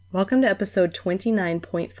Welcome to episode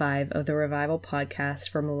 29.5 of the Revival Podcast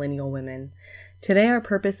for Millennial Women. Today our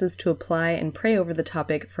purpose is to apply and pray over the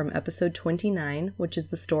topic from episode 29, which is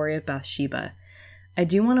the story of Bathsheba. I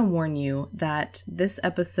do want to warn you that this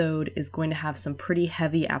episode is going to have some pretty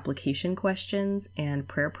heavy application questions and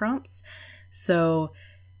prayer prompts, so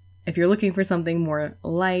if you're looking for something more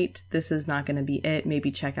light, this is not going to be it.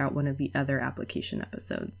 Maybe check out one of the other application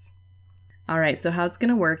episodes. Alright, so how it's going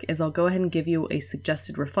to work is I'll go ahead and give you a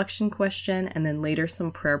suggested reflection question and then later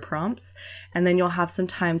some prayer prompts, and then you'll have some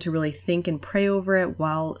time to really think and pray over it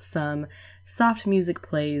while some soft music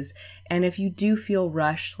plays. And if you do feel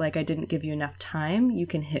rushed, like I didn't give you enough time, you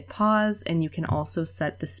can hit pause, and you can also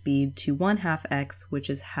set the speed to 1/2x, which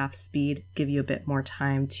is half speed, give you a bit more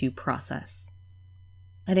time to process.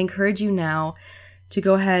 I'd encourage you now to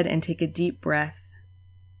go ahead and take a deep breath.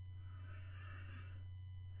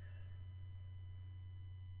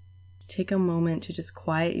 Take a moment to just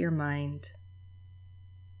quiet your mind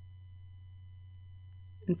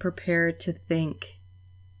and prepare to think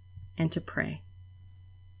and to pray.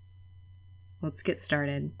 Let's get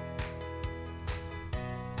started.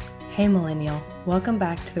 Hey Millennial, welcome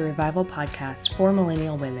back to the Revival Podcast for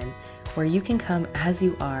Millennial Women, where you can come as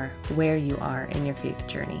you are, where you are in your faith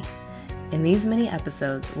journey. In these mini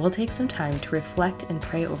episodes, we'll take some time to reflect and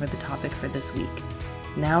pray over the topic for this week.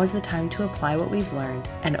 Now is the time to apply what we've learned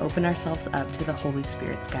and open ourselves up to the Holy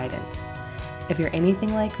Spirit's guidance. If you're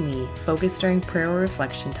anything like me, focus during prayer or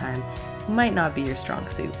reflection time might not be your strong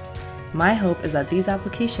suit. My hope is that these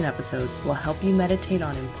application episodes will help you meditate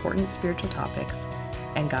on important spiritual topics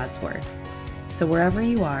and God's Word. So wherever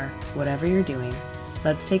you are, whatever you're doing,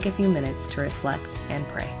 let's take a few minutes to reflect and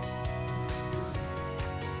pray.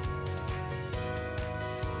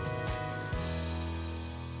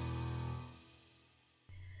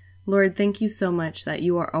 Lord, thank you so much that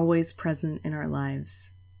you are always present in our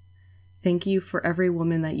lives. Thank you for every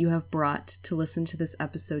woman that you have brought to listen to this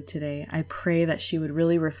episode today. I pray that she would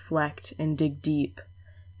really reflect and dig deep,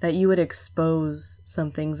 that you would expose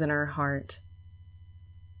some things in her heart,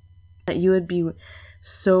 that you would be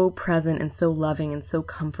so present and so loving and so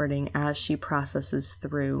comforting as she processes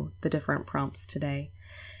through the different prompts today.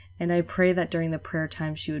 And I pray that during the prayer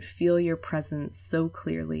time, she would feel your presence so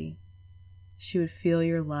clearly. She would feel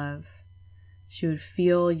your love. She would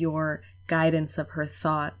feel your guidance of her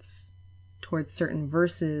thoughts towards certain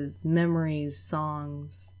verses, memories,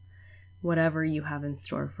 songs, whatever you have in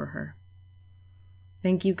store for her.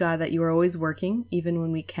 Thank you, God, that you are always working, even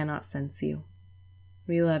when we cannot sense you.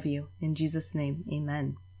 We love you. In Jesus' name,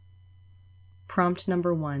 amen. Prompt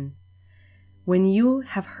number 1. When you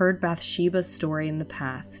have heard Bathsheba's story in the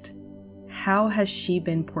past, how has she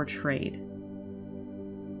been portrayed?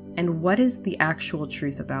 And what is the actual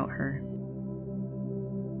truth about her?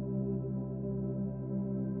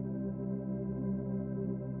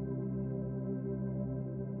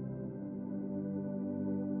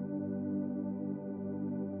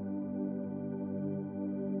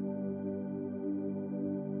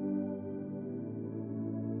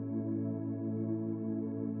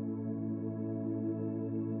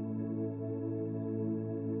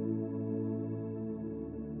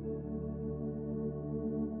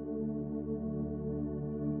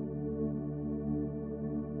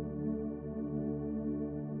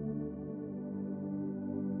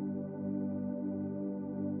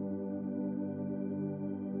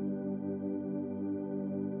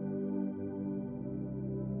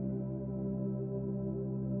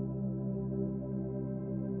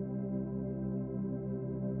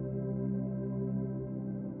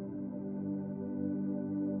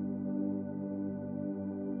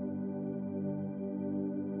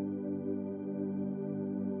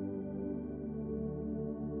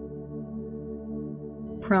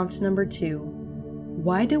 Prompt number 2.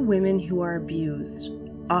 Why do women who are abused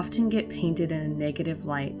often get painted in a negative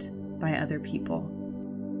light by other people?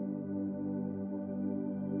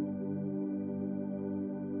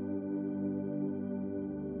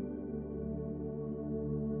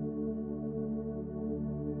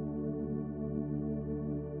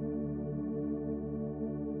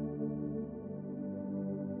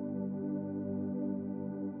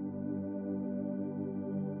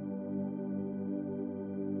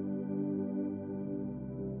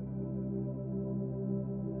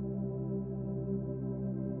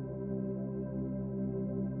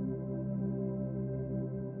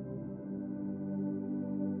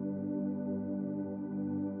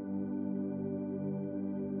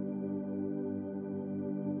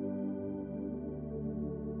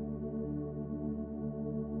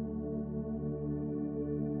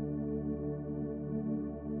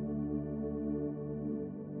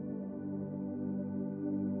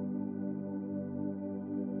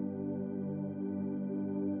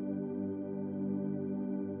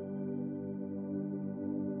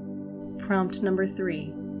 Prompt number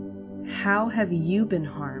 3. How have you been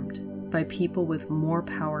harmed by people with more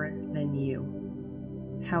power than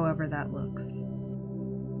you? However that looks.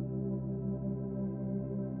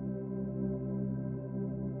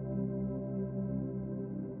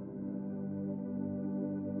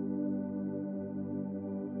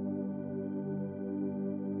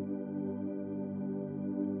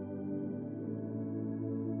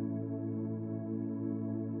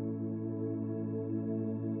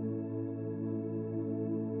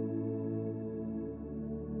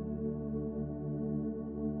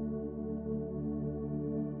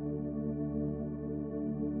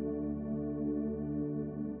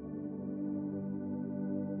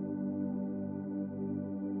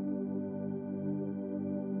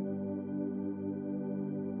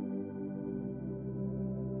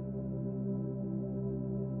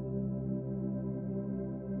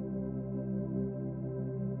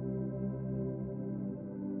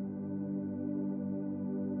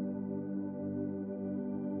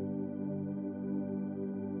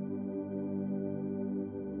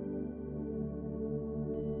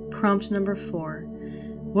 Prompt number 4.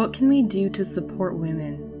 What can we do to support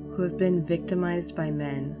women who have been victimized by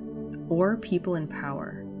men or people in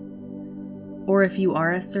power? Or if you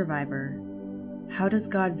are a survivor, how does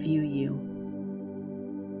God view you?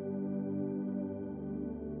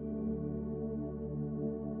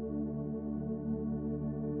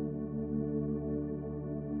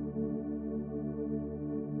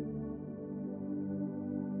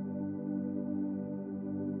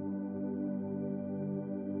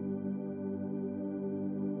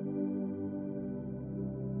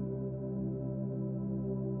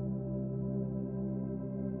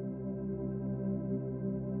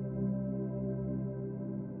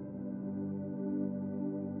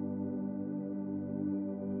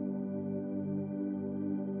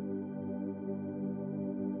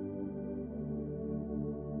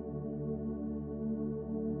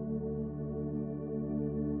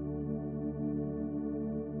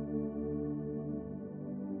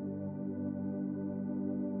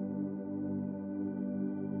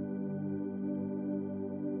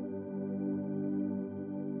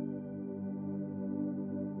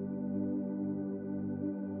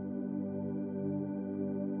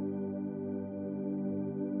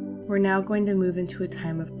 We're now going to move into a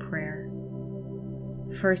time of prayer.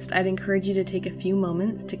 First, I'd encourage you to take a few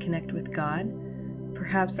moments to connect with God.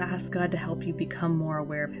 Perhaps ask God to help you become more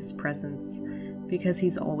aware of His presence, because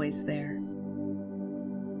He's always there.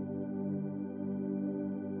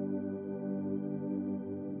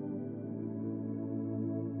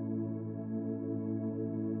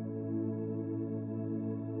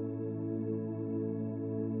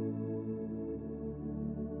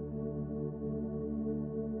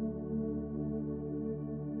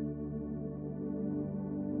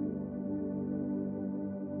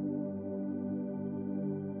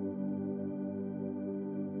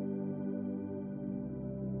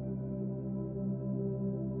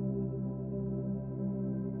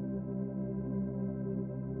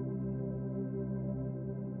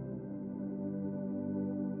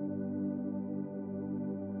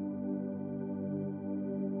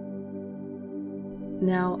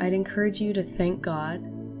 Now, I'd encourage you to thank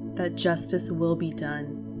God that justice will be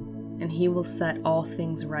done, and He will set all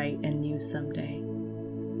things right and new someday.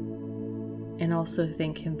 And also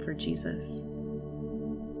thank Him for Jesus.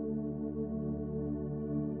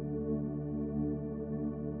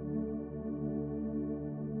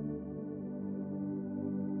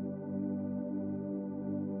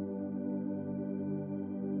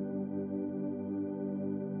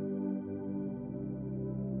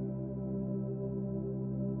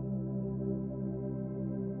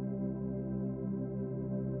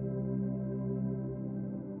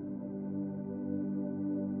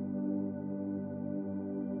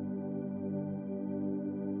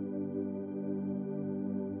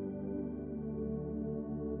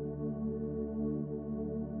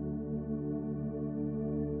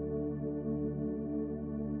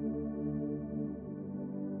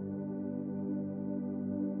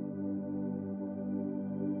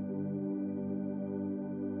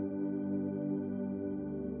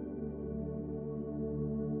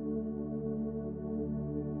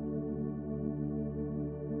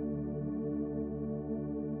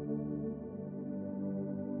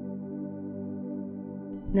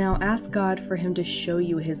 Now ask God for Him to show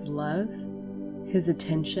you His love, His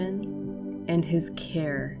attention, and His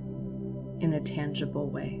care in a tangible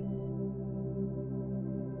way.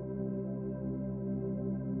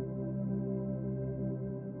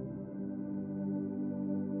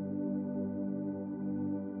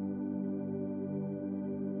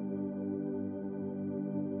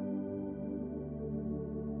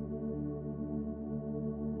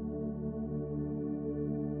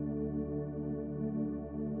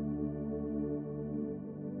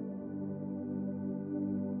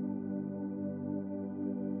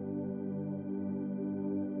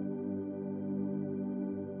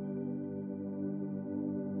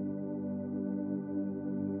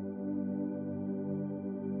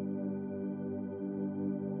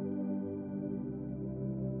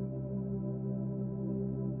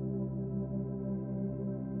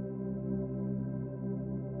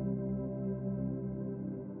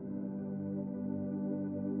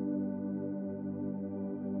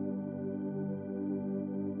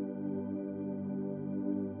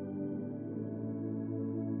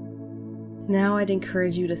 Now I'd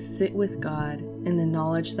encourage you to sit with God in the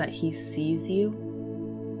knowledge that He sees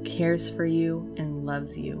you, cares for you, and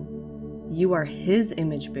loves you. You are His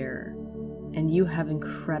image bearer, and you have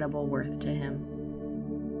incredible worth to Him.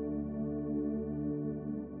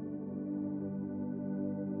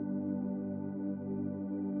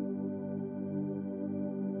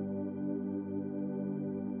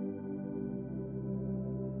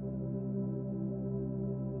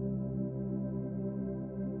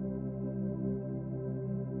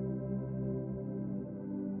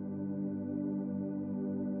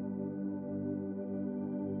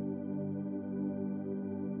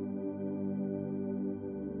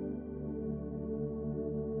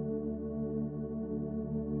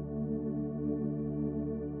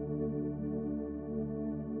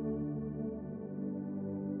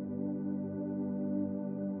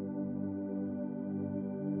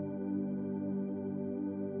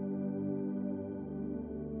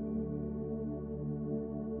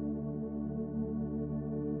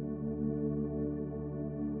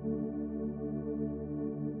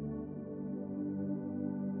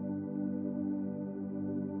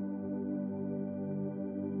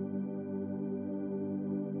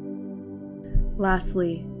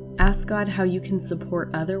 Lastly, ask God how you can support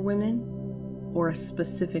other women or a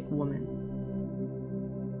specific woman.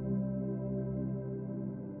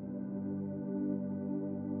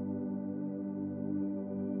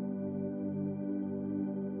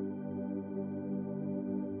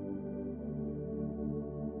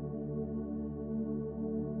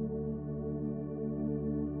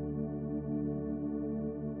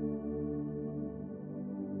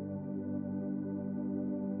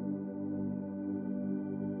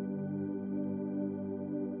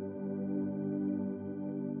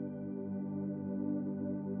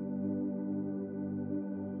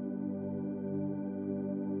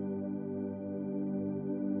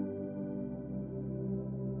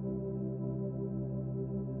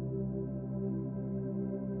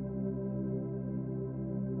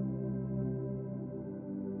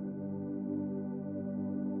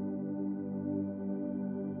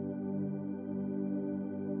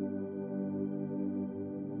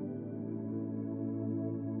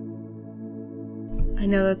 I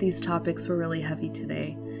know that these topics were really heavy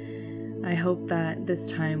today. I hope that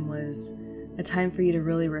this time was a time for you to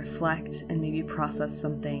really reflect and maybe process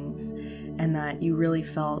some things, and that you really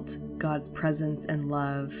felt God's presence and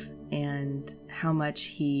love and how much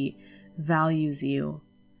He values you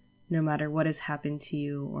no matter what has happened to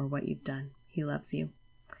you or what you've done. He loves you.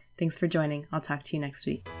 Thanks for joining. I'll talk to you next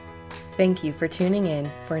week. Thank you for tuning in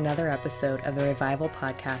for another episode of the Revival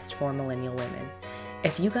Podcast for Millennial Women.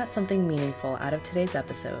 If you got something meaningful out of today's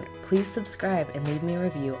episode, please subscribe and leave me a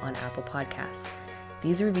review on Apple Podcasts.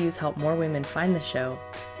 These reviews help more women find the show,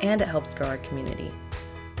 and it helps grow our community.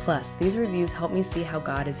 Plus, these reviews help me see how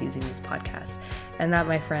God is using this podcast, and that,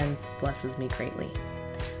 my friends, blesses me greatly.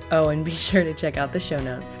 Oh, and be sure to check out the show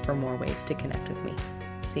notes for more ways to connect with me.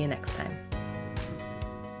 See you next time.